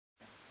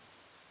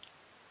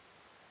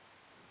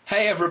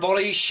Hey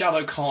everybody,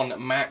 ShadowCon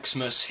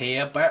Maximus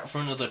here, back for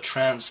another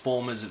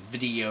Transformers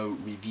video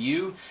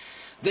review.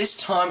 This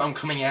time I'm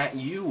coming at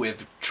you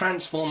with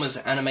Transformers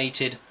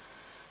Animated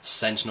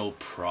Sentinel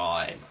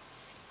Prime.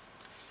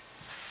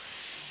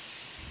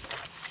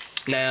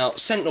 Now,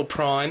 Sentinel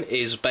Prime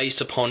is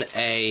based upon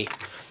a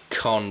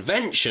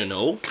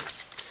conventional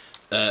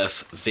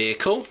Earth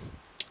vehicle,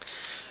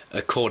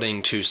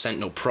 according to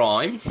Sentinel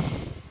Prime.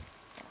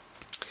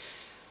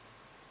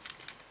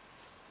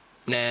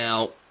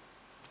 Now,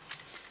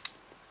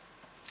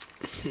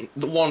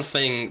 the one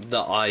thing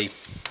that I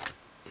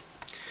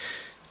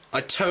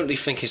totally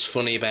think is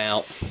funny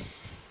about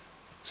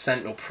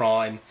Sentinel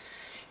Prime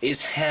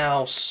is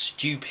how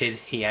stupid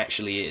he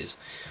actually is.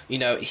 You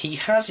know, he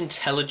has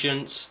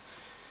intelligence,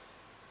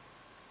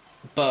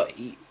 but,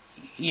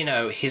 you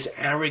know, his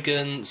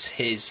arrogance,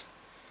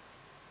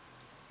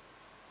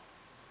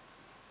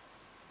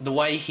 the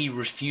way he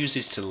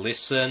refuses to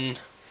listen,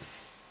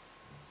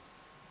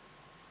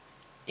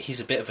 he's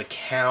a bit of a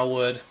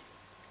coward.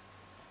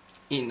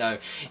 You know,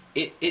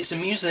 it's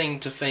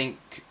amusing to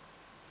think,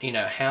 you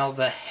know, how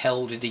the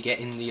hell did he get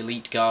in the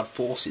Elite Guard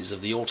forces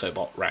of the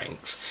Autobot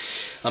ranks?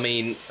 I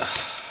mean,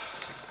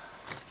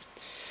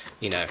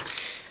 you know.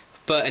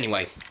 But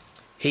anyway,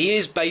 he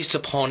is based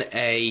upon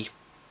a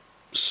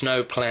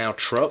snowplow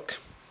truck.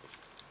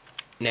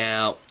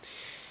 Now,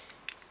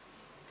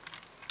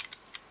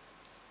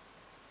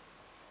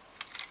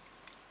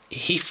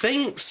 he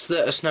thinks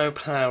that a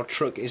snowplow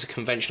truck is a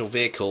conventional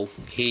vehicle.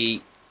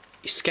 He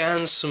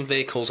scans some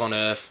vehicles on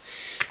Earth,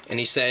 and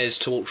he says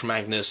to Ultra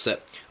Magnus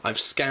that I've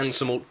scanned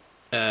some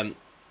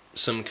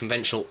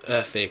conventional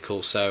Earth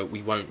vehicles, so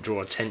we won't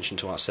draw attention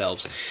to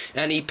ourselves.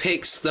 And he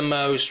picks the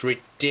most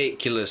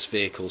ridiculous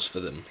vehicles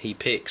for them. He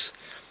picks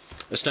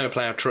a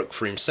snowplow truck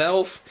for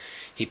himself.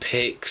 He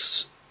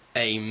picks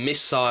a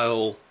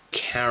missile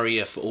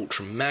carrier for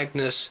Ultra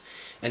Magnus,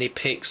 and he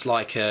picks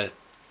like a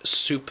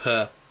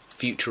super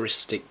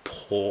futuristic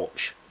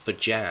porch for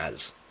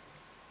Jazz.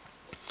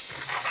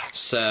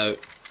 So,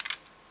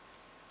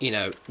 you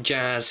know,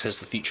 Jazz has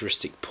the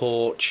futuristic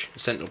porch,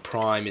 Sentinel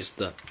Prime is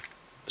the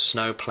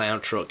snowplow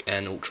truck,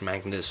 and Ultra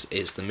Magnus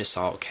is the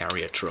missile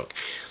carrier truck.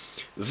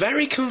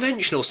 Very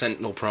conventional,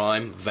 Sentinel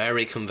Prime,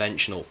 very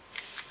conventional.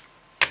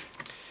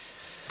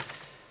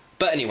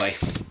 But anyway,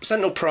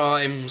 Sentinel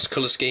Prime's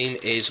colour scheme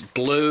is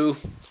blue,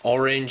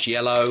 orange,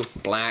 yellow,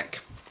 black.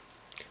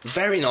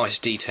 Very nice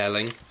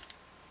detailing.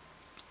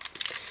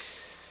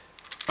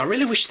 I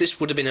really wish this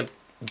would have been a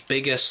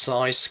bigger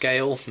size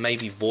scale,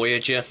 maybe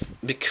Voyager,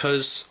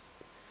 because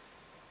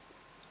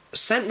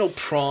Sentinel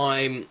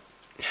Prime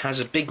has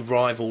a big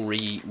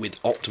rivalry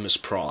with Optimus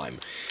Prime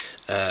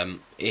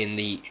in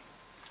the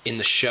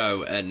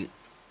show, and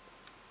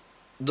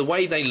the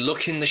way they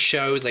look in the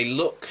show, they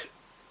look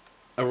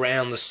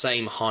around the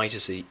same height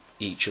as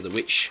each other,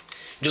 which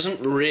doesn't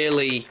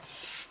really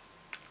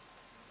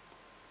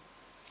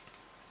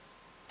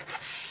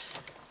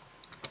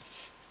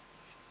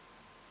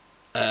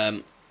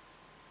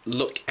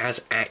look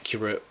as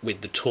accurate with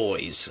the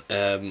toys.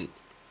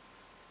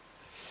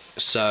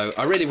 So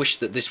I really wish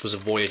that this was a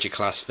Voyager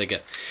class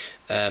figure.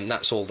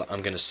 That's all that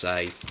I'm going to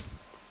say.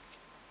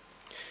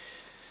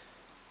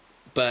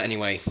 But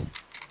anyway,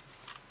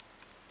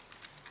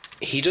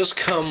 he does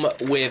come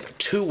with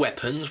two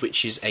weapons,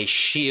 which is a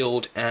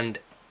shield and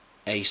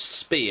a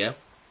spear.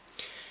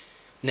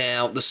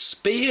 Now, the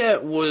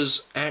spear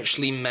was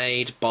actually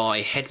made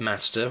by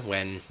Headmaster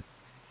when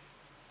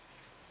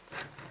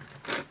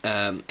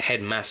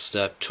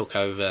Headmaster took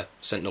over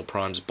Sentinel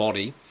Prime's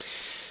body,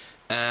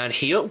 and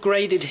he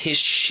upgraded his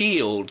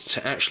shield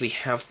to actually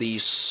have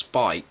these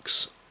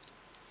spikes.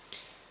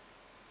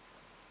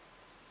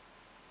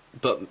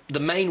 But the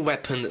main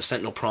weapon that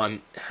Sentinel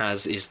Prime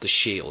has is the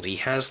shield. He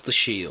has the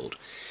shield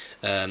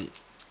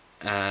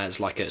as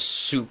like a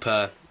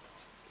super,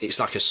 it's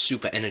like a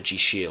super energy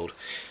shield.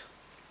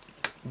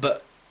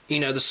 But, you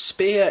know, the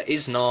spear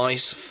is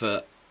nice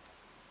for,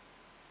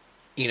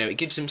 you know, it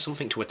gives him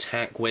something to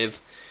attack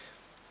with,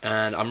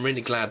 and I'm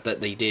really glad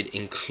that they did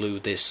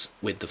include this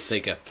with the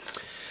figure.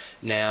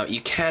 Now,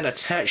 you can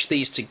attach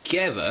these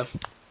together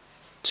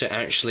to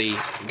actually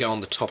go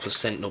on the top of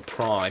Sentinel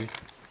Prime,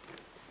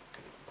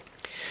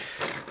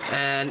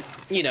 and,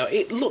 you know,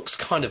 it looks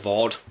kind of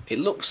odd. It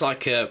looks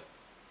like a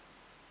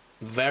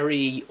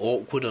very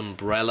awkward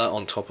umbrella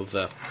on top of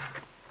a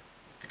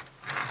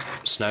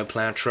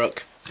snowplow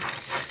truck.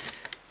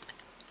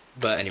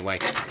 But anyway,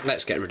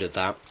 let's get rid of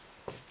that.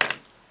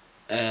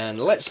 And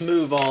let's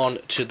move on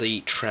to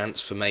the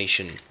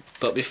transformation.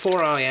 But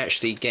before I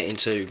actually get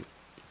into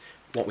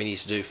what we need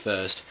to do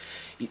first,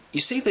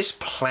 you see this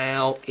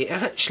plow? It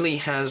actually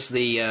has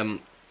the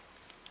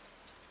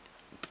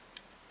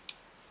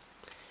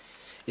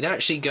it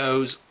actually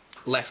goes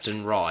left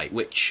and right,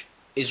 which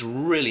is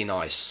really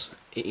nice.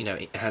 You know,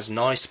 it has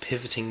nice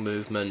pivoting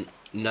movement,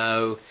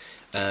 no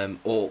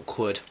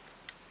awkward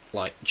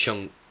like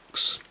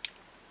chunks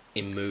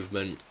in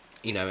movement,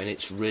 you know, and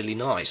it's really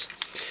nice.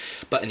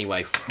 But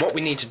anyway, what we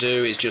need to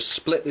do is just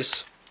split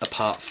this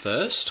apart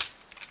first.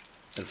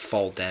 and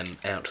fold them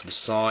out to the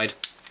side.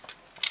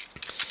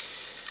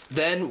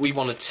 Then we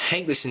want to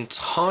take this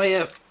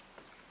entire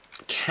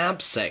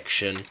cab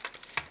section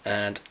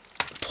and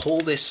pull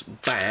this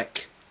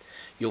back.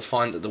 You'll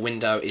find that the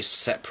window is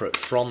separate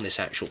from this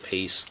actual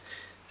piece,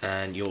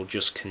 and you'll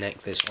just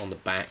connect this on the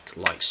back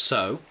like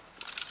so.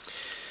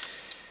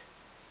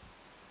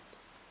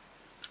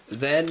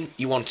 Then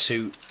you want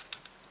to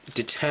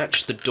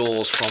detach the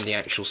doors from the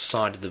actual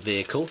side of the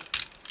vehicle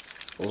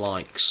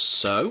like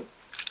so,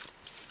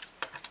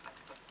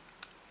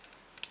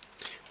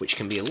 which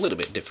can be a little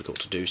bit difficult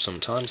to do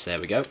sometimes. There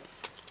we go.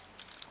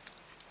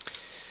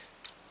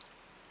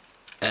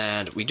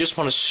 And we just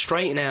want to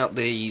straighten out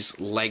these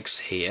legs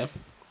here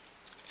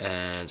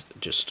and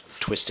just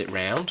twist it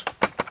round,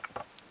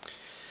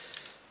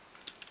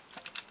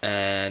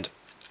 and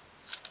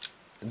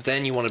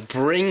then you want to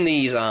bring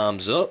these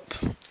arms up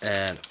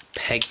and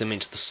peg them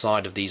into the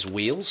side of these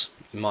wheels.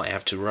 You might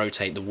have to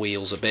rotate the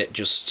wheels a bit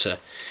just to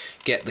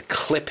get the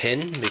clip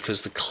in,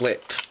 because the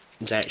clip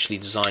is actually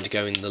designed to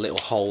go in the little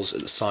holes at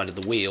the side of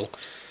the wheel,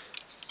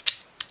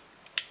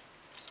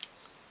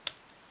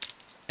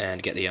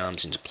 and get the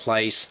arms into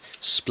place.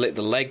 Split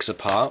the legs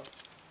apart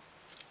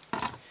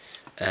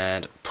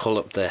and pull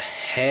up the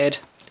head,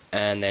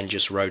 and then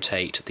just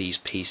rotate these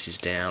pieces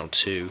down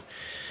to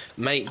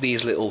make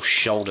these little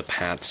shoulder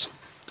pads.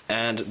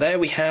 And there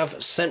we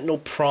have Sentinel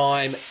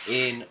Prime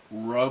in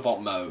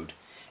robot mode.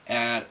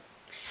 And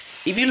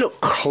if you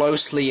look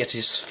closely at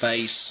his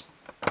face,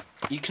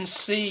 you can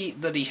see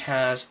that he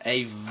has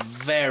a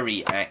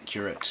very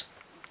accurate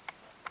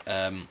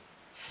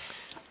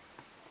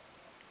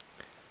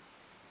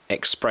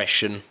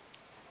expression.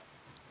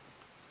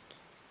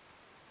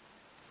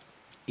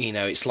 You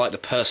know, it's like the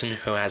person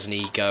who has an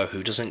ego,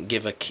 who doesn't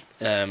give a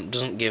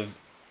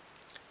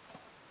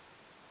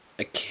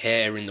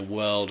care in the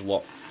world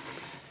what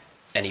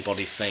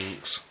anybody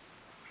thinks.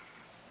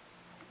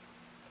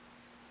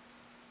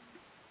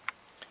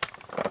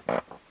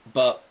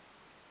 But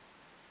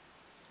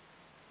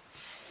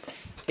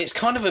it's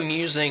kind of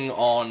amusing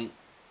on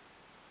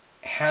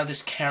how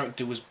this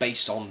character was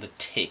based on the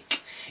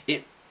Tick.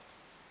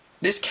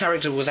 This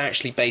character was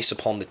actually based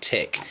upon the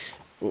Tick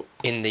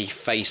in the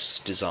face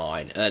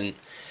design, and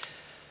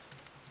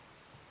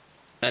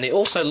it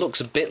also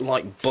looks a bit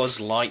like Buzz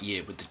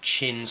Lightyear with the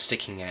chin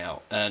sticking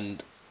out.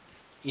 And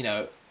you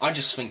know, I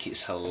just think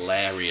it's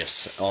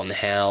hilarious on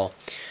how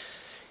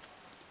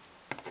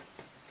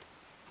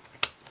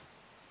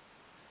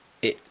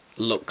it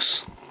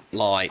looks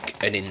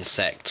like an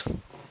insect.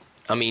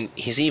 I mean,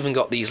 he's even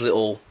got these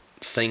little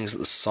things at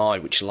the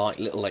side which are like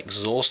little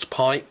exhaust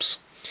pipes,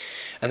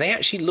 and they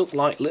actually look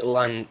like little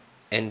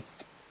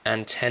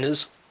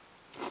antennas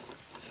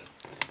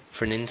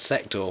for an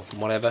insect or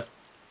whatever,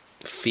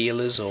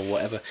 feelers or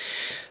whatever.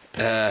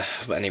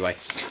 But anyway,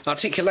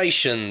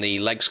 articulation: the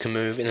legs can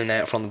move in and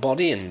out from the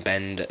body and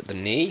bend at the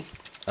knee.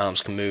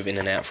 Arms can move in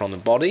and out from the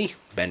body,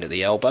 bend at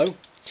the elbow.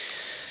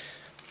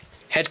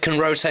 Head can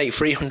rotate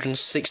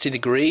 360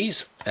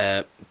 degrees,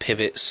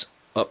 pivots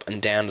up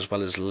and down as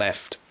well as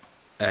left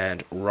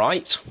and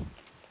right.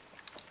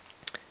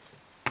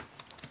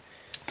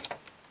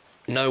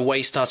 No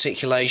waist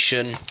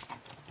articulation.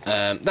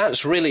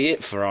 That's really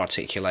it for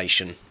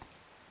articulation.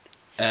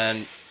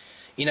 And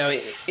you know,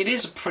 it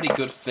is a pretty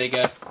good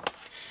figure.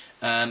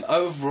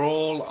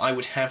 Overall, I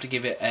would have to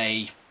give it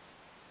a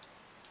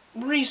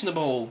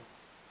reasonable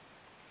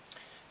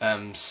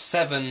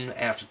 7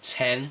 out of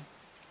 10.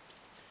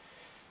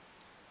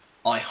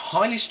 I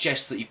highly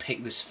suggest that you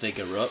pick this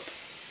figure up.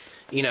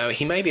 You know,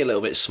 he may be a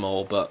little bit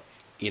small, but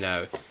you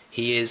know,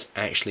 he is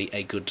actually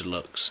a good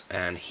deluxe,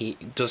 and he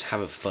does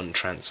have a fun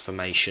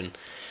transformation.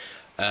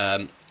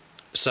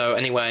 So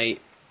anyway,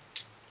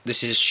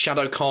 this is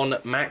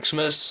ShadowCon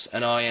Maximus,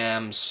 and I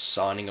am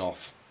signing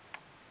off.